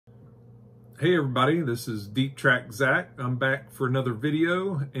Hey everybody, this is Deep Track Zach. I'm back for another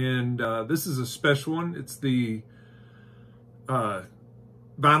video, and this is a special one. It's the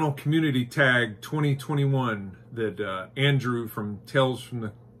Vinyl Community Tag 2021 that Andrew from Tales from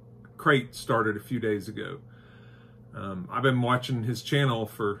the Crate started a few days ago. I've been watching his channel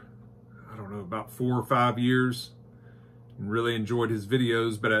for, I don't know, about 4 or 5 years and really enjoyed his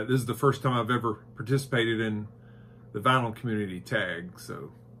videos, but this is the first time I've ever participated in the Vinyl Community Tag,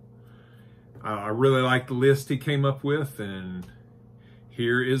 so I really like the list he came up with, and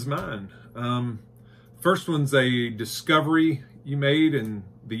here is mine. First one's a discovery you made in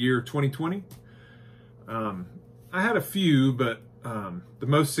the year 2020. I had a few, but the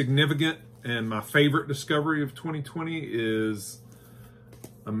most significant and my favorite discovery of 2020 is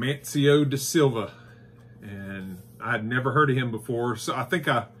Amancio da Silva. And I had never heard of him before, so I think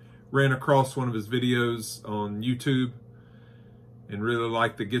I ran across one of his videos on YouTube and really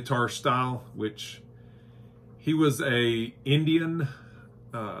liked the guitar style, which he was a Indian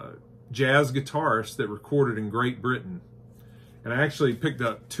jazz guitarist that recorded in Great Britain. And I actually picked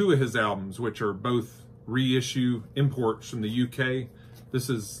up 2 of his albums, which are both reissue imports from the UK. This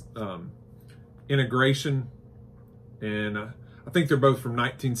is Integration, and I think they're both from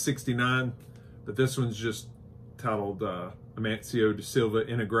 1969, but this one's just titled Amancio da Silva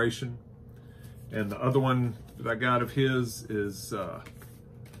Integration. And the other one that I got of his is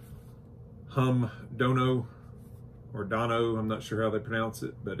Hum Dono, or Dono, I'm not sure how they pronounce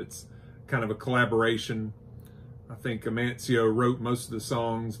it, but it's kind of a collaboration. I think Amancio wrote most of the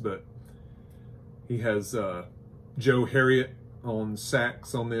songs, but he has Joe Harriott on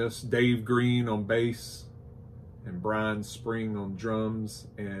sax on this, Dave Green on bass, and Brian Spring on drums,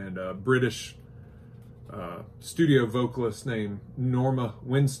 and British studio vocalist named Norma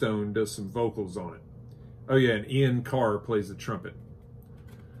Winstone does some vocals on it. Oh yeah, and Ian Carr plays the trumpet.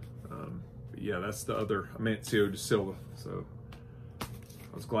 But yeah, that's the other Amancio da Silva. So I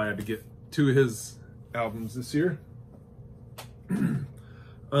was glad to get 2 of his albums this year. The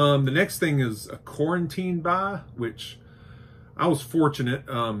next thing is a quarantine buy, which I was fortunate.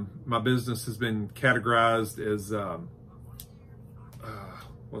 My business has been categorized as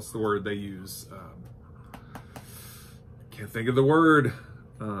what's the word they use? Can't think of the word.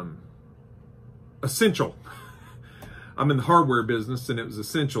 Essential. I'm in the hardware business, and it was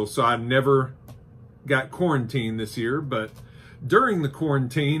essential, so I never got quarantined this year. But during the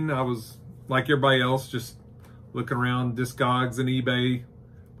quarantine, I was like everybody else, just looking around Discogs and eBay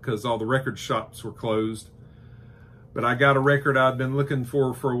because all the record shops were closed. But I got a record I'd been looking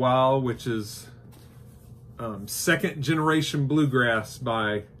for a while, which is Second Generation Bluegrass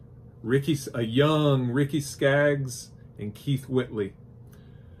by a young Ricky Skaggs and Keith Whitley.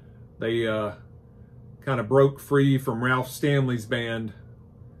 They kind of broke free from Ralph Stanley's band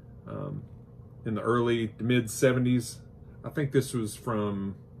in the early to mid 70s. I think this was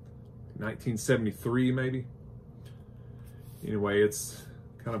from 1973 maybe. Anyway, it's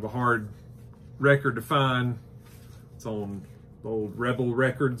kind of a hard record to find. It's on the old Rebel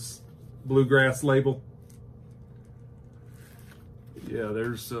Records Bluegrass label. Yeah,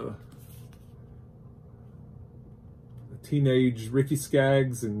 there's a teenage Ricky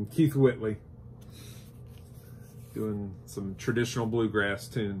Skaggs and Keith Whitley doing some traditional bluegrass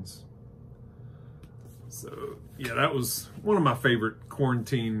tunes. So yeah, that was one of my favorite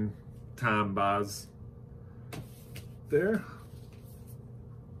quarantine time buys there.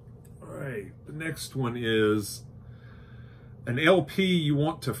 All right, the next one is an LP you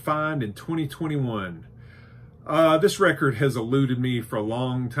want to find in 2021. This record has eluded me for a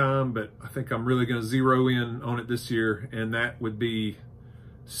long time, but I think I'm really going to zero in on it this year, and that would be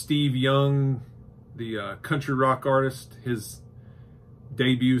Steve Young, the country rock artist, his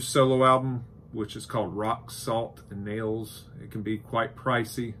debut solo album, which is called Rock, Salt, and Nails. It can be quite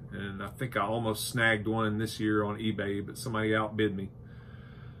pricey, and I think I almost snagged one this year on eBay, but somebody outbid me.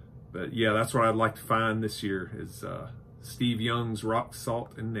 But yeah, that's what I'd like to find this year is Steve Young's Rock,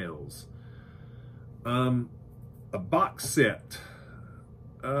 Salt, and Nails. A box set.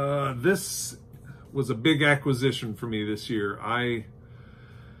 This was a big acquisition for me this year. I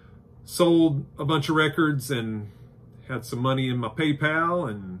sold a bunch of records and had some money in my PayPal,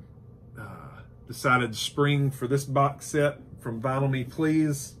 and decided to spring for this box set from Vinyl Me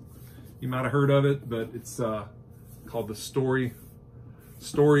Please. You might have heard of it, but it's called The Story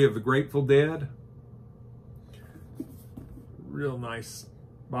of the Grateful Dead. Real nice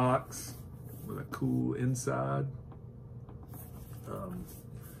box with a cool inside.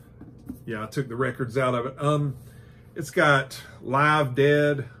 Yeah, I took the records out of it. It's got Live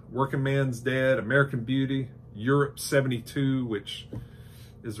Dead, Working Man's Dead, American Beauty, Europe 72, which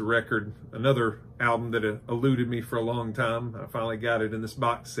is a record, another album that eluded me for a long time. I finally got it in this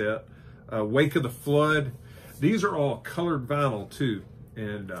box set. Wake of the Flood. These are all colored vinyl too,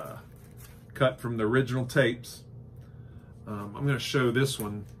 and cut from the original tapes. I'm going to show this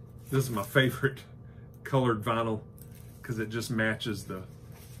one. This is my favorite colored vinyl because it just matches the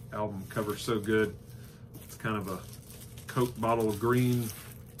album cover so good. It's kind of a Coke bottle of green.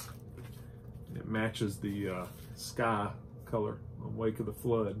 It matches the sky color on Wake of the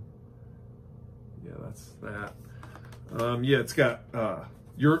Flood. Yeah, that's that. Yeah, it's got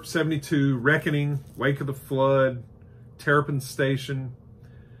Europe 72, Reckoning, Wake of the Flood, Terrapin Station,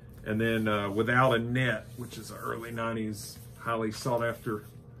 and then Without a Net, which is an early 90s highly sought after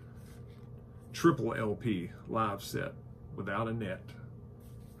triple LP live set, Without a Net.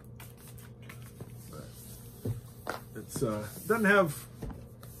 It's doesn't have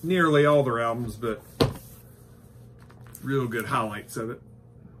nearly all their albums, but real good highlights of it.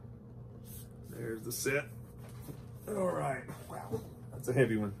 There's the set. All right, wow, that's a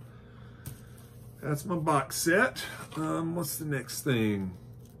heavy one. That's my box set. What's the next thing?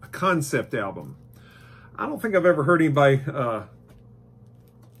 A concept album. I don't think I've ever heard anybody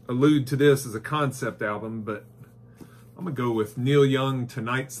allude to this as a concept album, but I'm gonna go with Neil Young,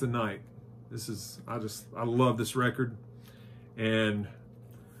 Tonight's the Night. This is, I love this record. And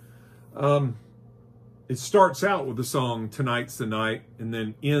it starts out with the song Tonight's the Night and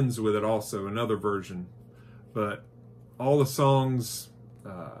then ends with it also, another version. But all the songs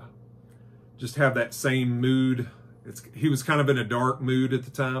just have that same mood. He was kind of in a dark mood at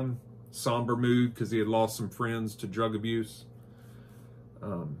the time, somber mood, because he had lost some friends to drug abuse.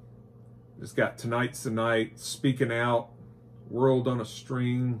 It's got Tonight's the Night, Speaking Out, World on a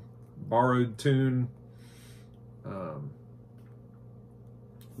String, Borrowed Tune,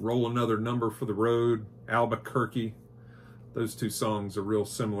 Roll Another Number for the Road, Albuquerque. Those two songs are real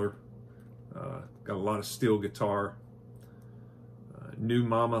similar. Got a lot of steel guitar. New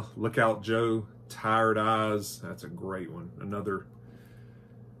Mama, Look Out Joe, Tired Eyes. That's a great one. Another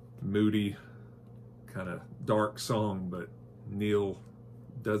moody, kind of dark song, but Neil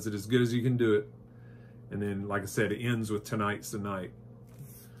does it as good as you can do it. And then, like I said, it ends with Tonight's the Night.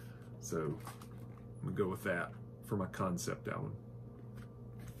 So I'm gonna go with that for my concept album.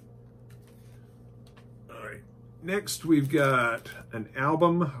 All right, next we've got an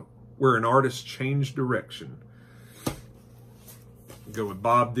album where an artist changed direction. Go with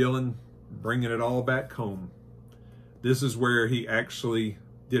Bob Dylan, Bringing It All Back Home. This is where he actually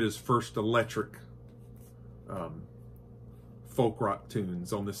did his first electric folk rock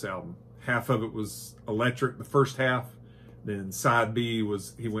tunes on this album. Half of it was electric, the first half. Then side B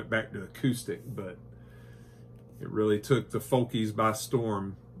was, he went back to acoustic, but it really took the folkies by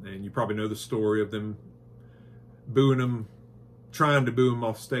storm. And you probably know the story of them booing him, trying to boo him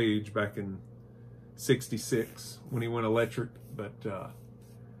off stage back in '66 when he went electric. But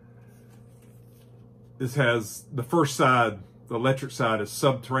this has the first side, the electric side is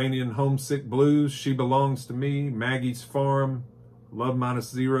Subterranean, Homesick Blues, She Belongs to Me, Maggie's Farm, Love Minus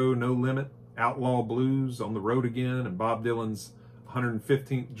Zero, No Limit, Outlaw Blues, On the Road Again, and Bob Dylan's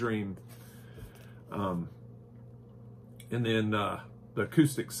 115th Dream. And then the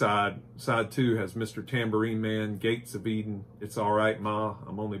acoustic side, side 2 has Mr. Tambourine Man, Gates of Eden, It's All Right Ma,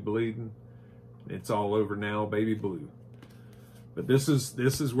 I'm Only Bleeding, It's All Over Now, Baby Blue. But this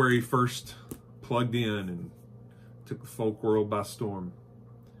is where he first plugged in and took the folk world by storm.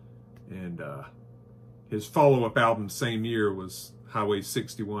 And his follow-up album same year was Highway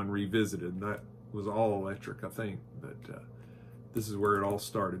 61 Revisited, and that was all electric, I think. But this is where it all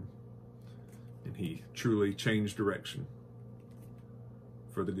started. And he truly changed direction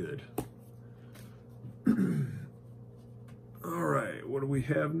for the good. All right, what do we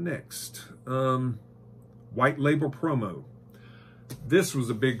have next? White Label Promo. This was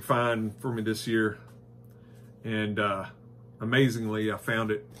a big find for me this year. And amazingly, I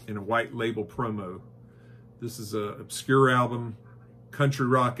found it in a White Label Promo. This is an obscure album, country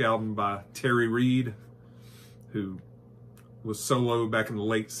rock album by Terry Reid, who was solo back in the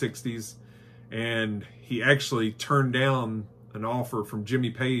late 60s. And he actually turned down an offer from Jimmy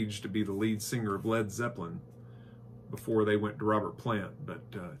Page to be the lead singer of Led Zeppelin before they went to Robert Plant.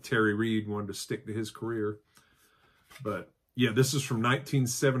 But Terry Reid wanted to stick to his career. But yeah, this is from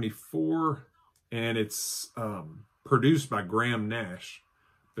 1974, and it's produced by Graham Nash.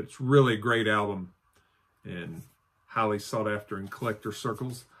 But it's really a great album and highly sought after in collector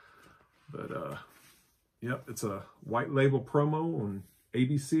circles. But yep, it's a White Label Promo on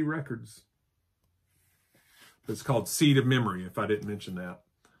ABC Records. It's called Seed of Memory, if I didn't mention that.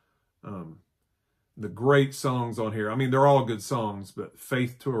 the great songs on here. I mean, they're all good songs, but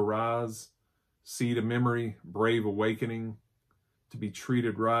Faith to Arise, Seed of Memory, Brave Awakening, To Be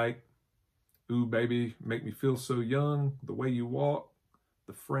Treated Right, Ooh Baby, Make Me Feel So Young, The Way You Walk,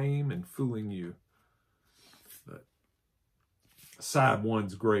 The Frame, and Fooling You. But side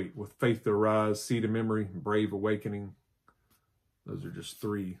one's great with Faith to Arise, Seed of Memory, Brave Awakening. Those are just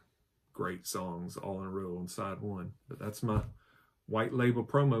three great songs all in a row on side one. But that's my white label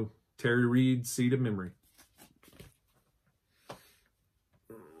promo. Terry Reid, Seed of Memory.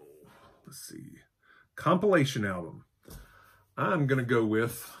 Let's see. Compilation album. I'm going to go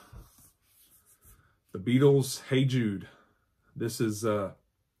with the Beatles' Hey Jude. This is a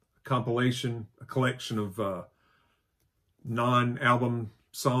compilation, a collection of non-album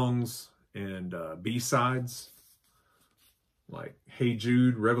songs and B-sides like Hey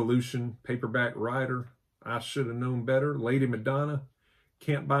Jude, Revolution, Paperback Writer, I Should Have Known Better, Lady Madonna,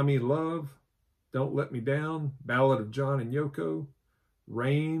 Can't Buy Me Love, Don't Let Me Down, Ballad of John and Yoko,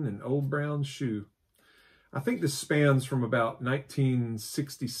 Rain, and Old Brown Shoe. I think this spans from about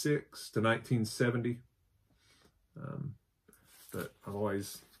 1966 to 1970. But I've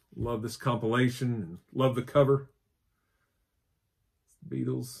always loved this compilation and love the cover.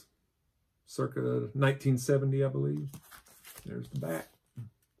 Beatles, circa 1970, I believe. There's the back.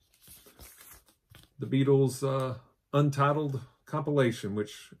 The Beatles Untitled compilation,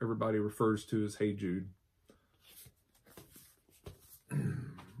 which everybody refers to as Hey Jude.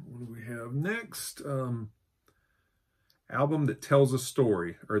 What do we have next? Album that tells a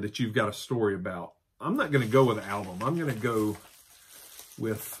story, or that you've got a story about. I'm not going to go with an album. I'm going to go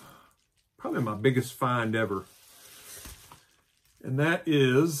with probably my biggest find ever. And that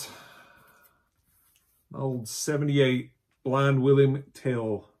is my old 78 Blind Willie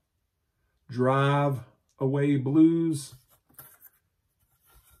McTell Drive Away Blues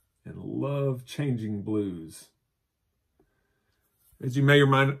and Love Changing Blues. As you may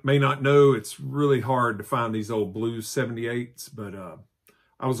or may not know, it's really hard to find these old blues 78s, but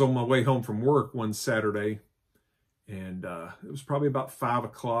I was on my way home from work one Saturday, and it was probably about 5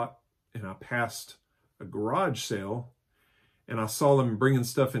 o'clock, and I passed a garage sale, and I saw them bringing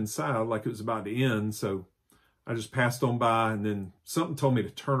stuff inside like it was about to end, so I just passed on by, and then something told me to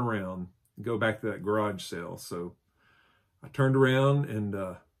turn around and go back to that garage sale. So I turned around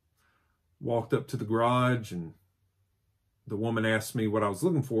and walked up to the garage, and the woman asked me what I was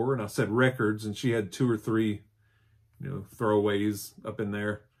looking for, and I said records, and she had 2 or 3, throwaways up in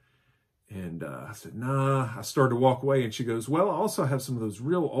there. And I said, nah. I started to walk away, and she goes, well, I also have some of those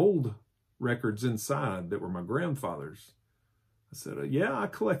real old records inside that were my grandfather's. I said, yeah, I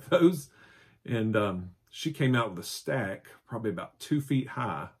collect those. And she came out with a stack, probably about 2 feet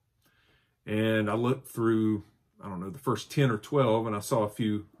high. And I looked through, I don't know, the first 10 or 12, and I saw a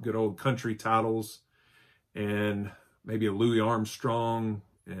few good old country titles and maybe a Louis Armstrong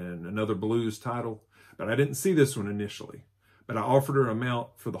and another blues title. But I didn't see this one initially. But I offered her an amount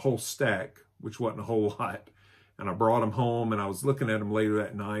for the whole stack, which wasn't a whole lot. And I brought them home, and I was looking at them later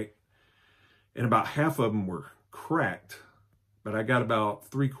that night. And about half of them were cracked. But I got about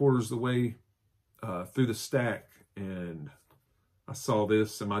 3/4 of the way through the stack, and I saw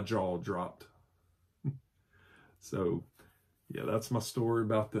this, and my jaw dropped. So, yeah, that's my story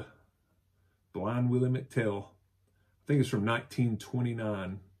about the Blind Willie McTell. I think it's from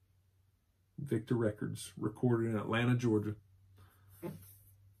 1929. Victor Records, recorded in Atlanta, Georgia.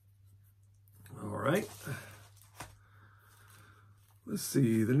 All right. Let's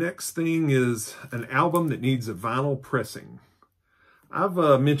see. The next thing is an album that needs a vinyl pressing. I've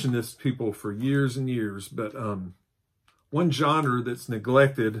mentioned this to people for years and years, but one genre that's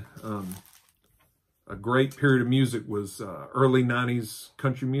neglected, a great period of music, was early 90s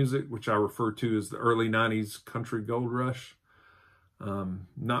country music, which I refer to as the early 90s country gold rush.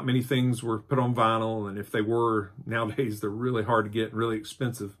 Not many things were put on vinyl, and if they were, nowadays they're really hard to get and really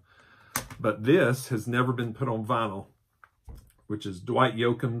expensive. But this has never been put on vinyl, which is Dwight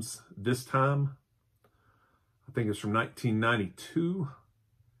Yoakam's This Time. I think it's from 1992.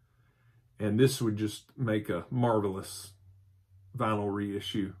 And this would just make a marvelous vinyl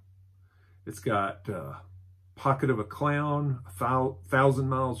reissue. It's got Pocket of a Clown, 1,000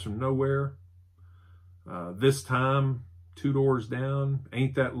 Miles from Nowhere, This Time, 2 Doors Down,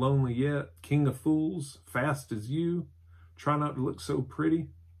 Ain't That Lonely Yet, King of Fools, Fast as You, Try Not to Look So Pretty,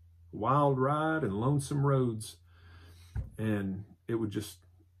 Wild Ride, and Lonesome Roads. And it would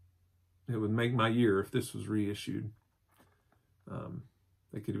make my year if this was reissued.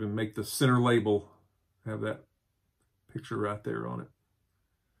 They could even make the center label have that picture right there on it.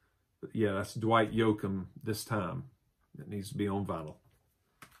 But yeah, that's Dwight Yoakam, This Time. It needs to be on vinyl.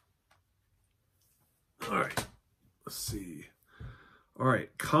 All right, let's see. All right,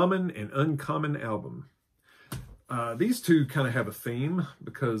 common and uncommon album. These two kind of have a theme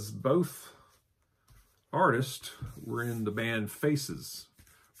because both artists were in the band Faces.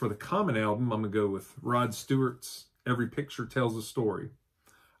 For the common album, I'm going to go with Rod Stewart's Every Picture Tells a Story.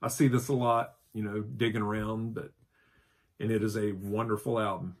 I see this a lot, you know, digging around, and it is a wonderful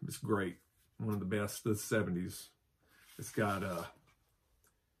album. It's great. One of the best of the 70s. It's got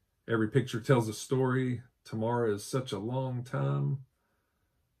Every Picture Tells a Story. Tomorrow is Such a Long Time.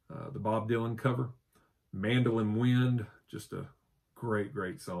 The Bob Dylan cover. Mandolin Wind. Just a great,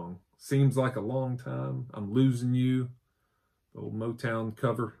 great song. Seems Like a Long Time. I'm Losing You. The old Motown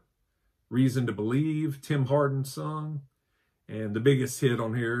cover. Reason to Believe. Tim Hardin song. And the biggest hit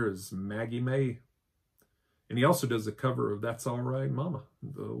on here is Maggie May. And he also does a cover of That's All Right Mama,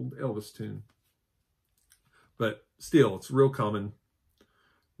 the old Elvis tune. But still, it's real common.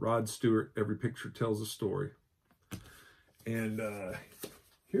 Rod Stewart, Every Picture Tells a Story. And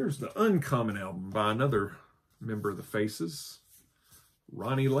here's the uncommon album by another member of the Faces,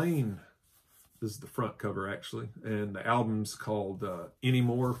 Ronnie Lane. This is the front cover, actually. And the album's called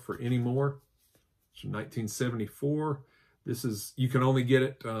Anymore for Anymore. It's from 1974. This is, you can only get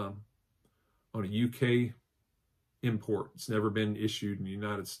it on a UK import. It's never been issued in the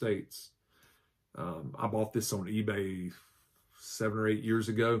United States. I bought this on eBay 7 or 8 years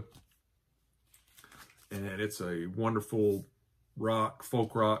ago. And it's a wonderful rock,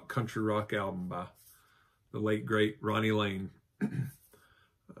 folk rock, country rock album by the late, great Ronnie Lane.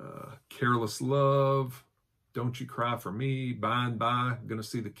 Careless Love, Don't You Cry for Me, By and By, Gonna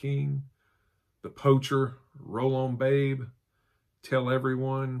See the King, The Poacher, Roll On Babe, Tell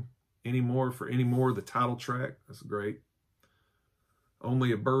Everyone, Anymore for Anymore, the title track, that's great.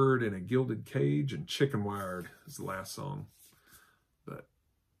 Only a Bird in a Gilded Cage, and Chicken Wired is the last song. But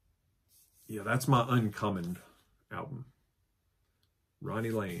yeah, that's my uncommon album.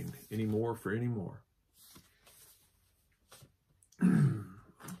 Ronnie Lane, Anymore for Anymore.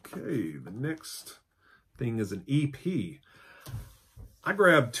 Okay, the next thing is an EP. I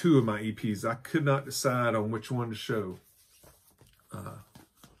grabbed 2 of my EPs. I could not decide on which one to show.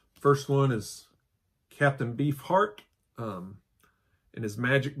 First one is Captain Beefheart and his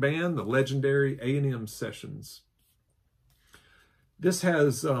Magic Band, the legendary A&M Sessions. This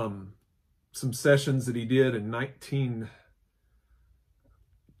has some sessions that he did in I think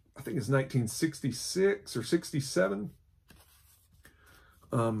it's 1966 or 67.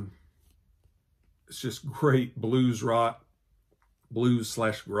 It's just great blues rock,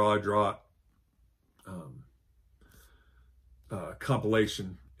 blues/garage rock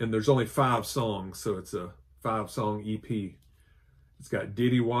compilation. And there's only 5 songs, so it's a 5-song EP. It's got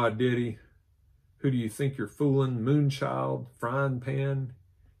Diddy Wah Diddy, Who Do You Think You're Fooling, Moonchild, Frying Pan,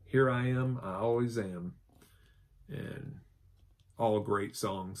 Here I Am, I Always Am. And all great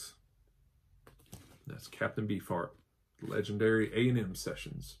songs. That's Captain Beefheart, legendary A&M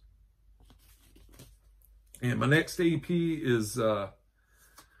Sessions. And my next EP is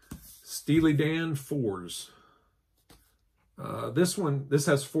Steely Dan 4s. This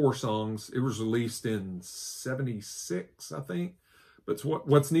has 4 songs. It was released in 76, I think. But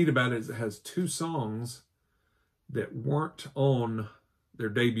what's neat about it is it has 2 songs that weren't on their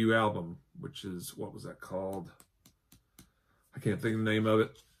debut album, which is, what was that called? I can't think of the name of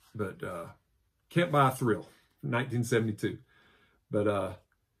it, but Can't Buy a Thrill, 1972. But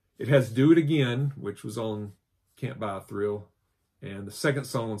it has Do It Again, which was on Can't Buy a Thrill. And the second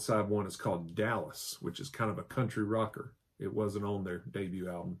song on side 1 is called Dallas, which is kind of a country rocker. It wasn't on their debut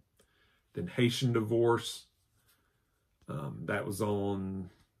album. Then Haitian Divorce. That was on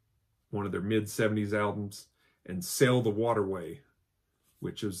one of their mid-70s albums. And Sail the Waterway,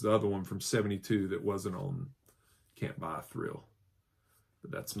 which is the other one from 72 that wasn't on Can't Buy a Thrill.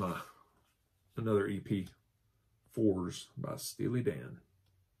 But that's another EP, 4s by Steely Dan.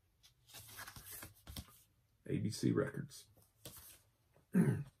 ABC Records.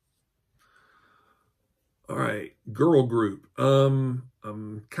 All right, girl group. I'm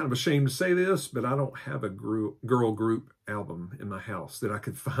kind of ashamed to say this, but I don't have a girl group album in my house that I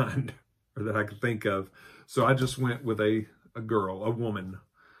could find or that I could think of. So I just went with a girl, a woman.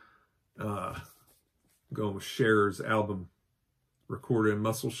 Going with Cher's album, recorded in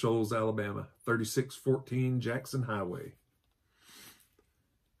Muscle Shoals, Alabama, 3614 Jackson Highway.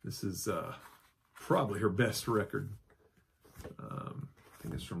 This is probably her best record. I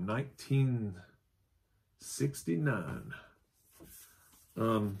think it's from 1969.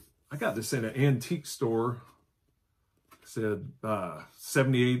 I got this in an antique store. It said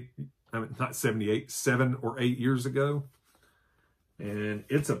 7 or 8 years ago. And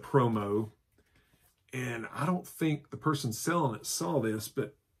it's a promo. And I don't think the person selling it saw this,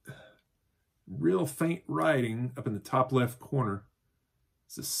 but real faint writing up in the top left corner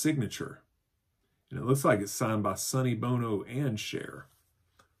is a signature. And it looks like it's signed by Sonny Bono and Cher,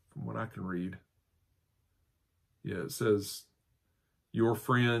 from what I can read. Yeah, it says, your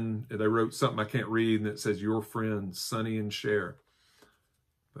friend, they wrote something I can't read, and it says, your friend, Sonny and Cher.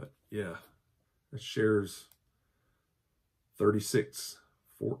 But yeah, that's Cher's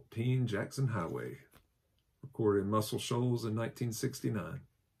 3614 Jackson Highway, recorded in Muscle Shoals in 1969.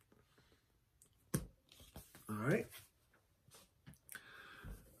 All right.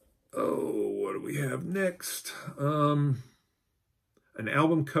 Oh, what do we have next? An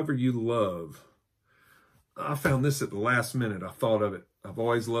album cover you love. I found this at the last minute. I thought of it. I've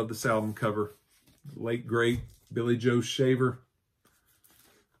always loved this album cover. Late, great Billy Joe Shaver.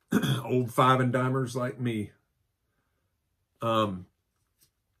 Old five and dimers like me.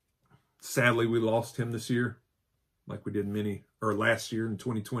 Sadly, we lost him this year, like we did many, or last year in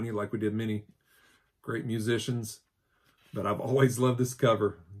 2020, like we did many great musicians. But I've always loved this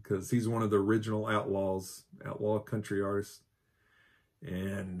cover because he's one of the original outlaws, outlaw country artists.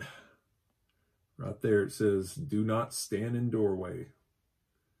 And right there it says, do not stand in doorway.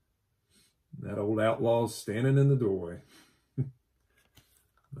 That old outlaw's standing in the doorway.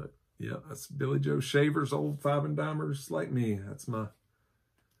 But yeah, that's Billy Joe Shaver's Old Five and Dimers Like Me. That's my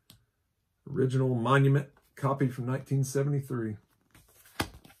original Monument copy from 1973.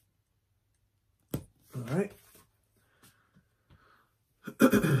 All right.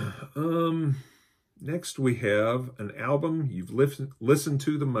 Next we have an album you've listened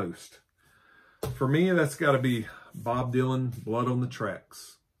to the most. For me, that's got to be Bob Dylan, Blood on the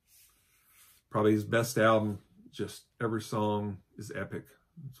Tracks. Probably his best album. Just every song is epic.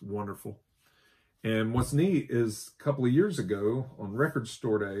 It's wonderful. And what's neat is a couple of years ago on Record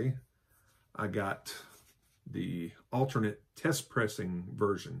Store Day, I got the alternate test pressing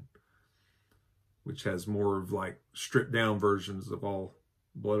version, which has more of like stripped down versions of all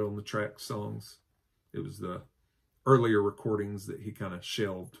Blood on the Tracks songs. It was the earlier recordings that he kind of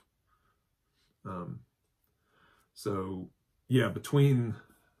shelved. So yeah, between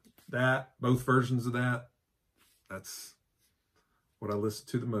that, both versions of that, that's what I listen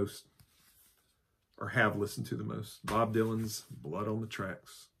to the most, or have listened to the most. Bob Dylan's Blood on the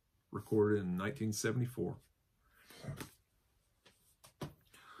Tracks, recorded in 1974.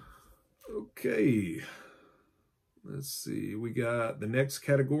 Okay, let's see. We got the next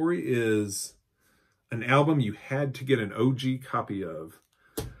category is an album you had to get an OG copy of.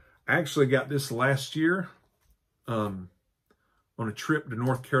 I actually got this last year on a trip to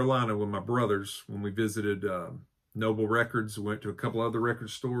North Carolina with my brothers when we visited Noble Records. We went to a couple other record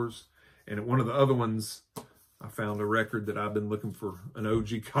stores, and at one of the other ones, I found a record that I've been looking for an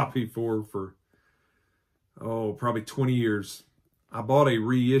OG copy for probably 20 years. I bought a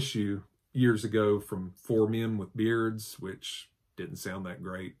reissue years ago from Four Men with Beards, which didn't sound that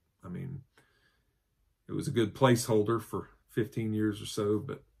great. I mean, it was a good placeholder for 15 years or so,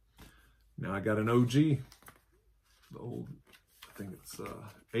 but now I got an OG. The old, I think it's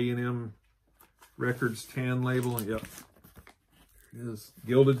A&M Records tan label. Yep, there it is.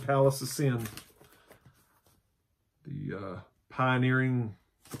 Gilded Palace of Sin. The pioneering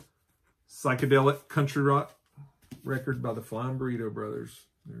psychedelic country rock record by the Flying Burrito Brothers.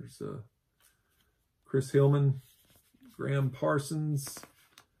 There's Chris Hillman, Graham Parsons,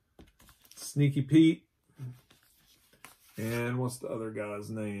 Sneaky Pete, and what's the other guy's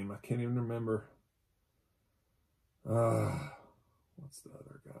name? I can't even remember. What's the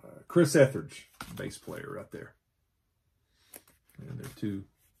other guy? Chris Etheridge, bass player right there. And they're two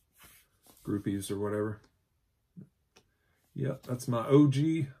groupies or whatever. Yep, that's my OG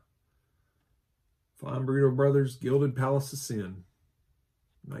Flying Burrito Brothers, Gilded Palace of Sin,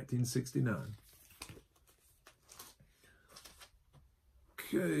 1969.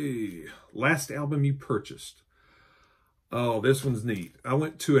 Okay, last album you purchased. Oh, this one's neat. I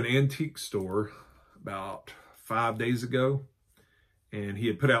went to an antique store about 5 days ago, and he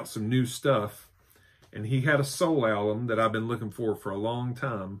had put out some new stuff, and he had a soul album that I've been looking for a long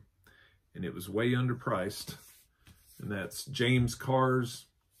time, and it was way underpriced, and that's James Carr,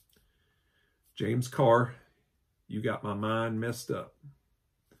 You Got My Mind Messed Up.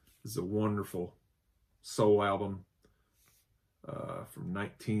 This is a wonderful soul album from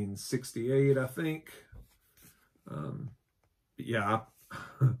 1968, I think. But yeah,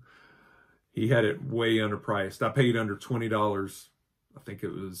 he had it way underpriced. I paid under $20. I think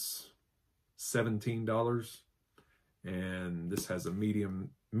it was $17. And this has a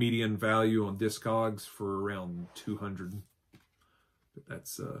median value on Discogs for around $200. But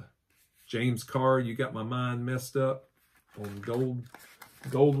that's James Carr, You Got My Mind Messed Up on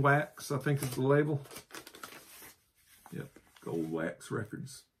Gold Wax, I think is the label. Yep, Gold Wax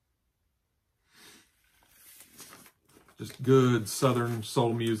Records. Just good Southern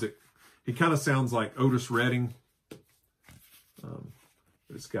soul music. He kind of sounds like Otis Redding.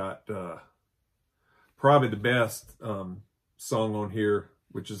 It's got probably the best song on here,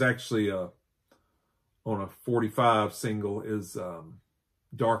 which is actually on a 45 single, is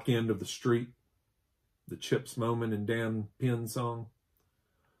Dark End of the Street, the Chips Moman and Dan Penn song.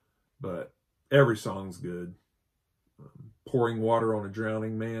 But every song's good. Pouring Water on a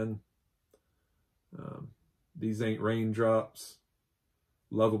Drowning Man. These Ain't Raindrops.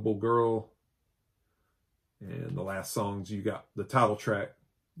 Lovable Girl. And the last songs, you got the title track,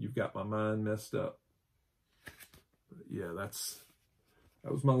 You've Got My Mind Messed Up. But yeah, that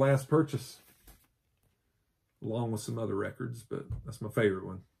was my last purchase, along with some other records, but that's my favorite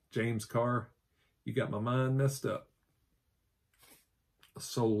one. James Carr, You Got My Mind Messed Up. A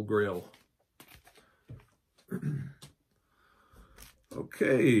Soul Grail.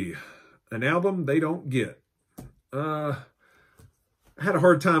 Okay, an album they don't get. I had a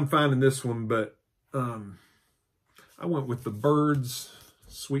hard time finding this one, but I went with the Byrds,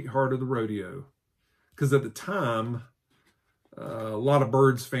 Sweetheart of the Rodeo. Because at the time, a lot of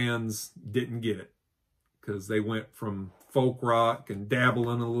Byrds fans didn't get it. Because they went from folk rock and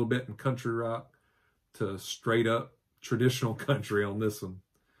dabbling a little bit in country rock to straight up traditional country on this one.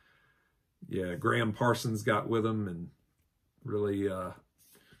 Yeah, Graham Parsons got with them and really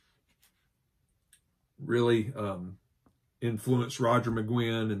influenced Roger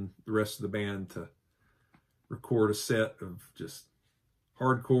McGuinn and the rest of the band to record a set of just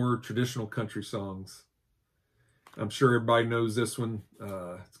hardcore traditional country songs. I'm sure everybody knows this one.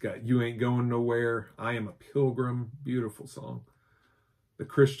 It's got You Ain't Going Nowhere, I Am a Pilgrim, beautiful song. The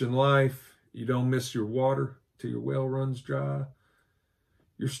Christian Life, You Don't Miss Your Water Till Your Well Runs Dry.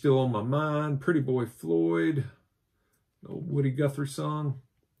 You're Still on My Mind, Pretty Boy Floyd, the old Woody Guthrie song.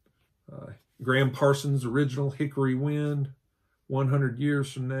 Graham Parsons' original Hickory Wind, 100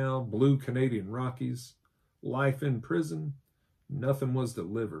 Years From Now, Blue Canadian Rockies, Life in Prison, Nothing Was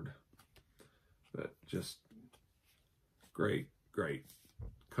Delivered. But just great, great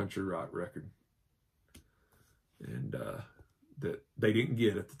country rock record. And that they didn't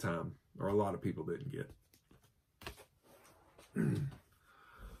get at the time, or a lot of people didn't get.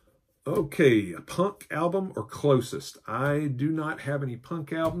 Okay, a punk album or closest. I do not have any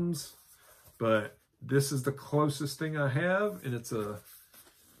punk albums, but this is the closest thing I have, and it's a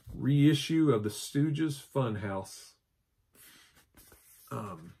reissue of the Stooges Funhouse.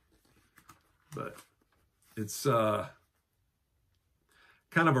 But it's kind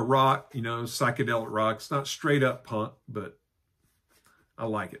of a rock, psychedelic rock. It's not straight up punk, but I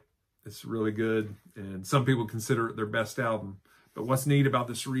like it. It's really good, and some people consider it their best album. But what's neat about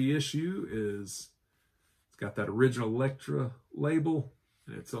this reissue is it's got that original Elektra label,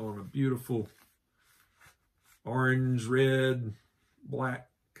 and it's on a beautiful orange, red, black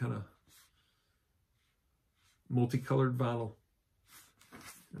kind of multicolored vinyl.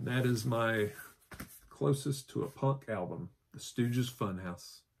 And that is my closest to a punk album, the Stooges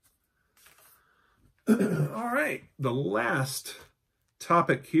Funhouse. All right, the last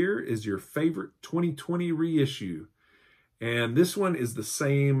topic here is your favorite 2020 reissue. And this one is the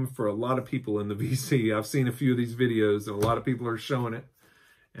same for a lot of people in the VC. I've seen a few of these videos, and a lot of people are showing it.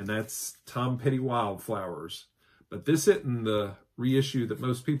 And that's Tom Petty Wildflowers. But this isn't the reissue that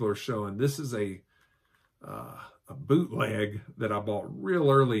most people are showing. This is a bootleg that I bought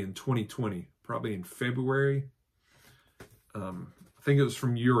real early in 2020, probably in February. I think it was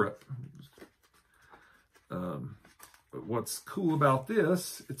from Europe. But what's cool about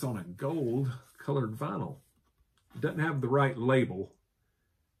this, it's on a gold colored vinyl. It doesn't have the right label,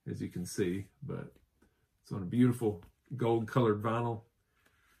 as you can see, but it's on a beautiful gold colored vinyl,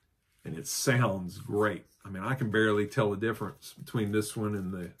 and it sounds great. I mean, I can barely tell the difference between this one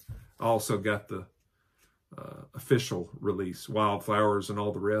and I also got the official release, Wildflowers and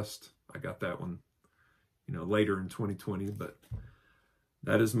all the rest. I got that one, later in 2020, but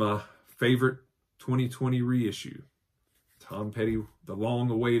that is my favorite 2020 reissue. Tom Petty, the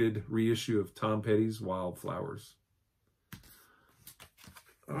long-awaited reissue of Tom Petty's Wildflowers.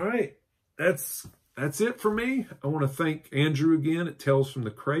 All right, that's it for me. I want to thank Andrew again at Tales from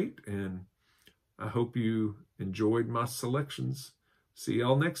the Crate, and I hope you enjoyed my selections. See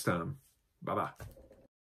y'all next time. Bye-bye.